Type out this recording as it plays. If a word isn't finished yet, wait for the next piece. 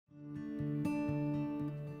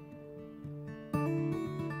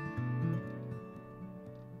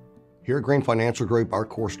Here at Green Financial Group, our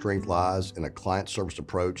core strength lies in a client service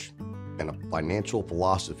approach and a financial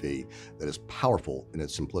philosophy that is powerful in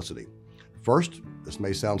its simplicity. First, this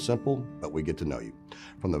may sound simple, but we get to know you.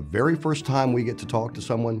 From the very first time we get to talk to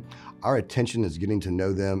someone, our attention is getting to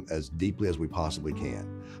know them as deeply as we possibly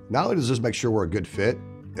can. Not only does this make sure we're a good fit,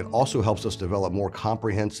 it also helps us develop more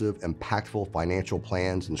comprehensive, impactful financial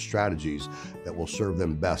plans and strategies that will serve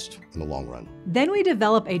them best in the long run. Then we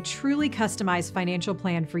develop a truly customized financial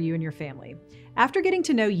plan for you and your family. After getting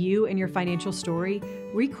to know you and your financial story,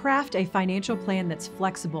 we craft a financial plan that's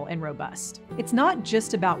flexible and robust. It's not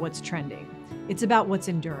just about what's trending, it's about what's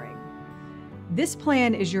enduring. This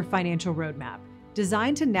plan is your financial roadmap,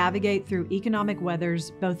 designed to navigate through economic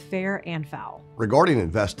weathers, both fair and foul. Regarding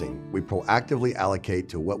investing, we proactively allocate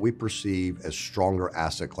to what we perceive as stronger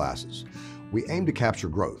asset classes. We aim to capture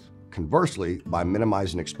growth. Conversely, by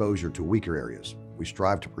minimizing exposure to weaker areas, we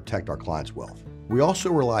strive to protect our clients' wealth. We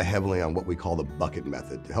also rely heavily on what we call the bucket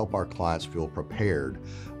method to help our clients feel prepared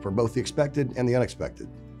for both the expected and the unexpected.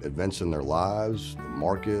 Events in their lives, the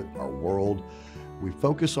market, our world. We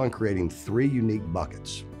focus on creating 3 unique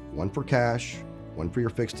buckets, one for cash, one for your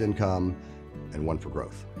fixed income, and one for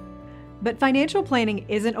growth. But financial planning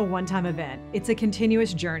isn't a one-time event. It's a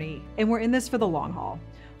continuous journey, and we're in this for the long haul.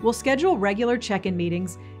 We'll schedule regular check-in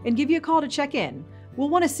meetings and give you a call to check in. We'll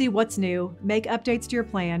want to see what's new, make updates to your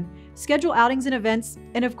plan, schedule outings and events,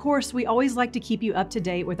 and of course, we always like to keep you up to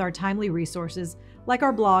date with our timely resources like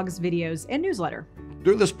our blogs, videos, and newsletter.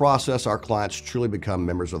 Through this process, our clients truly become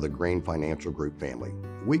members of the Green Financial Group family.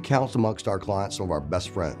 We count amongst our clients some of our best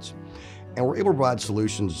friends, and we're able to provide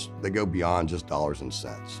solutions that go beyond just dollars and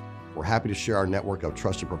cents. We're happy to share our network of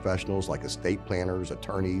trusted professionals like estate planners,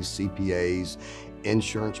 attorneys, CPAs,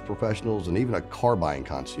 insurance professionals, and even a car buying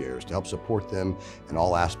concierge to help support them in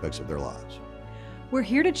all aspects of their lives. We're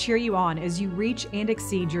here to cheer you on as you reach and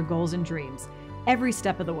exceed your goals and dreams every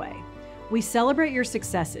step of the way. We celebrate your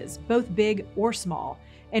successes, both big or small,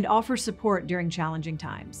 and offer support during challenging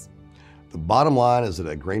times. The bottom line is that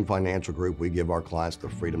at Green Financial Group, we give our clients the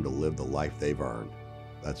freedom to live the life they've earned.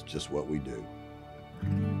 That's just what we do.